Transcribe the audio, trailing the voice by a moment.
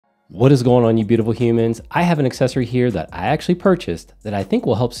What is going on, you beautiful humans? I have an accessory here that I actually purchased that I think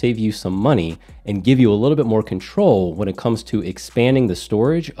will help save you some money and give you a little bit more control when it comes to expanding the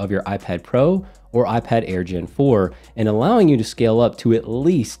storage of your iPad Pro or iPad Air Gen 4 and allowing you to scale up to at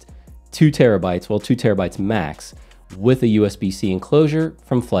least 2 terabytes, well, 2 terabytes max with a USB-C enclosure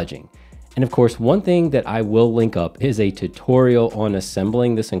from Fledging. And of course, one thing that I will link up is a tutorial on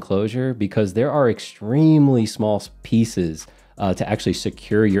assembling this enclosure because there are extremely small pieces to actually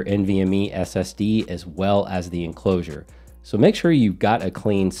secure your NVMe SSD as well as the enclosure. So make sure you've got a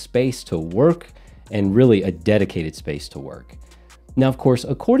clean space to work and really a dedicated space to work. Now, of course,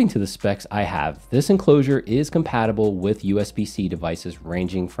 according to the specs I have, this enclosure is compatible with USB-C devices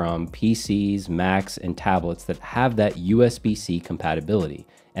ranging from PCs, Macs, and tablets that have that USB-C compatibility.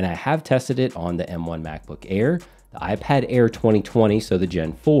 And I have tested it on the M1 MacBook Air, the iPad Air 2020, so the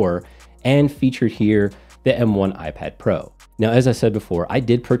Gen 4, and featured here the M1 iPad Pro. Now, as I said before, I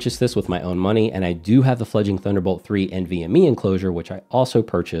did purchase this with my own money, and I do have the Fledging Thunderbolt 3 NVMe enclosure, which I also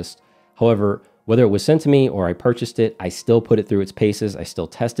purchased. However, whether it was sent to me or I purchased it, I still put it through its paces. I still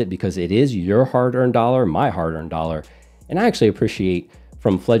test it because it is your hard-earned dollar, my hard-earned dollar. And I actually appreciate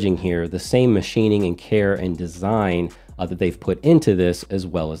from Fledging here the same machining and care and design that they've put into this, as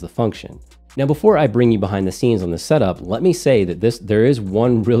well as the function. Now, before I bring you behind the scenes on the setup, let me say that there is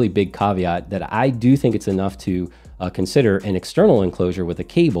one really big caveat that I do think it's enough to consider an external enclosure with a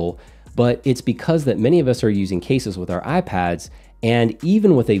cable, but it's because that many of us are using cases with our iPads, and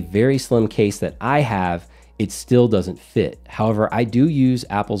even with a very slim case that I have, it still doesn't fit. However, I do use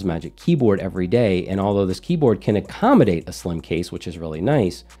Apple's Magic Keyboard every day, and although this keyboard can accommodate a slim case, which is really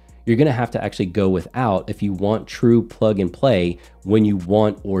nice, you're gonna have to actually go without if you want true plug and play when you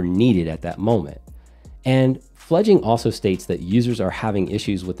want or need it at that moment. And Fledging also states that users are having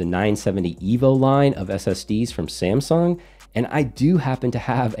issues with the 970 EVO line of SSDs from Samsung, and I do happen to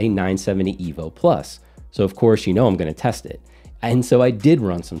have a 970 EVO Plus. So of course, you know I'm gonna test it. And so I did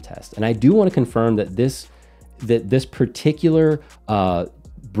run some tests, and I do wanna confirm that this particular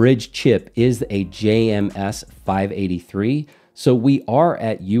bridge chip is a JMS 583. So we are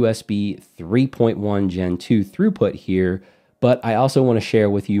at USB 3.1 Gen 2 throughput here, but I also want to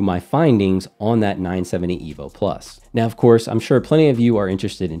share with you my findings on that 970 EVO Plus. Now, of course, I'm sure plenty of you are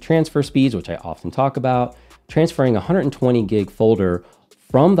interested in transfer speeds, which I often talk about. Transferring a 120 gig folder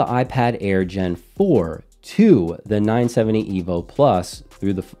from the iPad Air Gen 4 to the 970 EVO Plus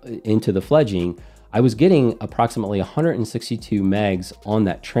into the Fledging, I was getting approximately 162 megs on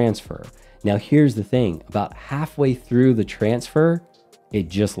that transfer. Now, here's the thing, about halfway through the transfer, it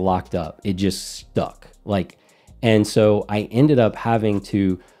just locked up. It just stuck. And so I ended up having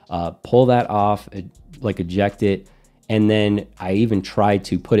to pull that off, eject it. And then I even tried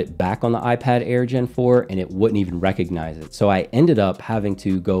to put it back on the iPad Air Gen 4 and it wouldn't even recognize it. So I ended up having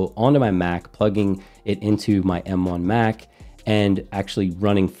to go onto my Mac, plugging it into my M1 Mac and actually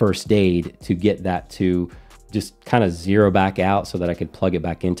running first aid to get that to just kind of zero back out so that I could plug it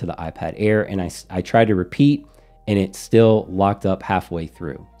back into the iPad Air. And I tried to repeat and it still locked up halfway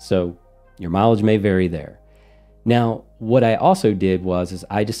through. So your mileage may vary there. Now, what I also did is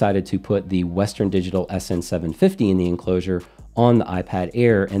I decided to put the Western Digital SN750 in the enclosure on the iPad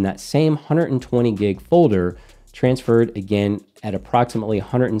Air, and that same 120 gig folder transferred again at approximately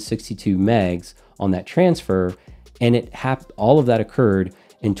 162 megs on that transfer. And all of that occurred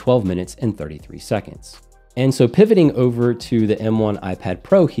in 12 minutes and 33 seconds. And so pivoting over to the M1 iPad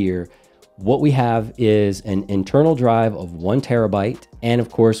Pro here, what we have is an internal drive of 1 terabyte. And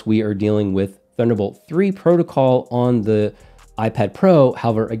of course, we are dealing with Thunderbolt 3 protocol on the iPad Pro.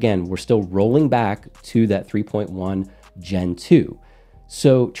 However, again, we're still rolling back to that 3.1 Gen 2.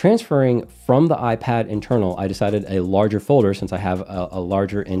 So transferring from the iPad internal, I decided a larger folder since I have a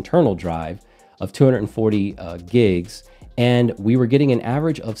larger internal drive of 240 gigs. And we were getting an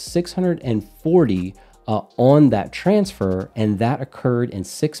average of 640 on that transfer, and that occurred in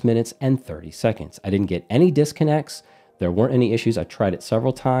 6 minutes and 30 seconds. I didn't get any disconnects. There weren't any issues. I tried it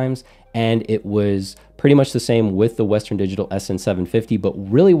several times, and it was pretty much the same with the Western Digital SN750. But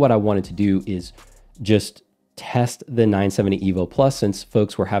really what I wanted to do is just test the 970 EVO Plus since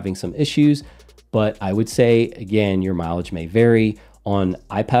folks were having some issues. But I would say, again, your mileage may vary. On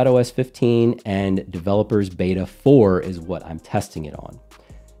iPadOS 15 and Developers Beta 4 is what I'm testing it on.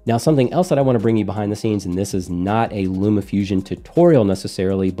 Now, something else that I want to bring you behind the scenes, and this is not a LumaFusion tutorial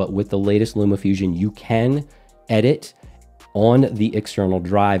necessarily, but with the latest LumaFusion, you can edit on the external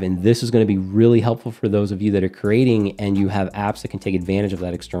drive. And this is going to be really helpful for those of you that are creating and you have apps that can take advantage of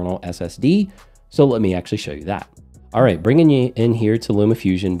that external SSD. So let me actually show you that. All right, bringing you in here to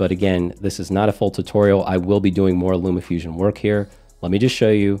LumaFusion, but again, this is not a full tutorial. I will be doing more LumaFusion work here. Let me just show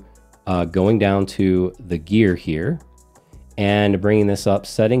you. going down to the gear here and bringing this up,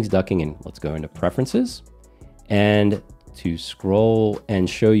 settings, ducking, and let's go into preferences. And to scroll and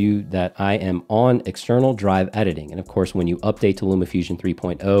show you that I am on external drive editing. And of course, when you update to LumaFusion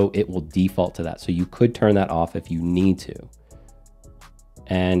 3.0, it will default to that. So you could turn that off if you need to.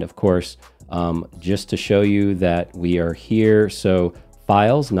 And of course, just to show you that we are here. So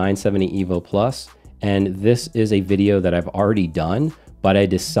files, 970 Evo Plus. And this is a video that I've already done, but I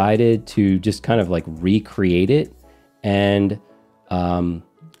decided to just kind of like recreate it and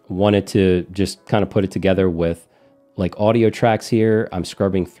wanted to just kind of put it together with like audio tracks here. I'm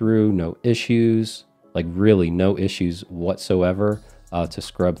scrubbing through, no issues, like really no issues whatsoever to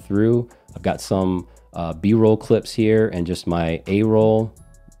scrub through. I've got some B-roll clips here and just my A-roll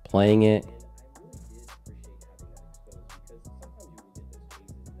playing it.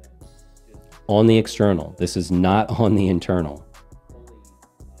 On the external, this is not on the internal.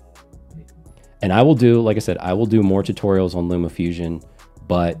 And I will do, like I said, I will do more tutorials on LumaFusion,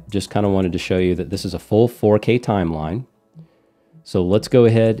 but just kind of wanted to show you that this is a full 4K timeline. So let's go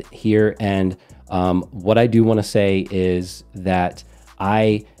ahead here. And what I do want to say is that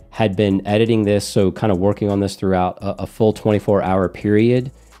I had been editing this, so kind of working on this throughout a full 24-hour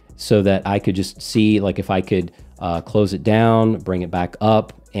period so that I could just see like if I could close it down, bring it back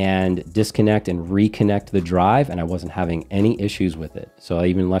up, and disconnect and reconnect the drive, and I wasn't having any issues with it. So I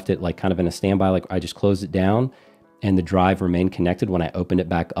even left it like kind of in a standby, like I just closed it down and the drive remained connected when I opened it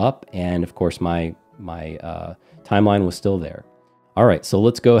back up. And of course my timeline was still there. All right, so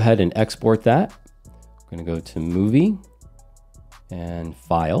let's go ahead and export that. I'm gonna go to movie and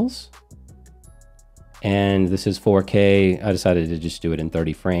files. And this is 4K. I decided to just do it in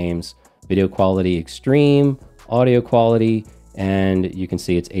 30 frames. Video quality extreme, audio quality, and you can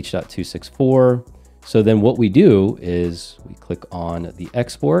see it's H.264. So then what we do is we click on the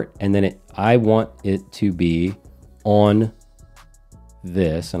export, and then I want it to be on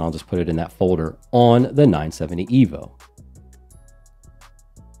this, and I'll just put it in that folder on the 970 Evo.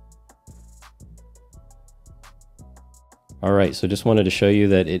 All right, so just wanted to show you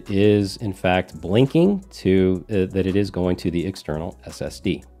that it is in fact blinking to that it is going to the external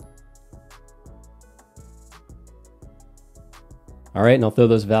SSD. All right, and I'll throw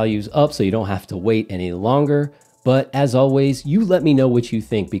those values up so you don't have to wait any longer. But as always, you let me know what you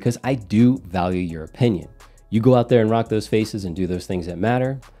think because I do value your opinion. You go out there and rock those faces and do those things that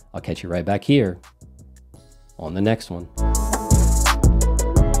matter. I'll catch you right back here on the next one.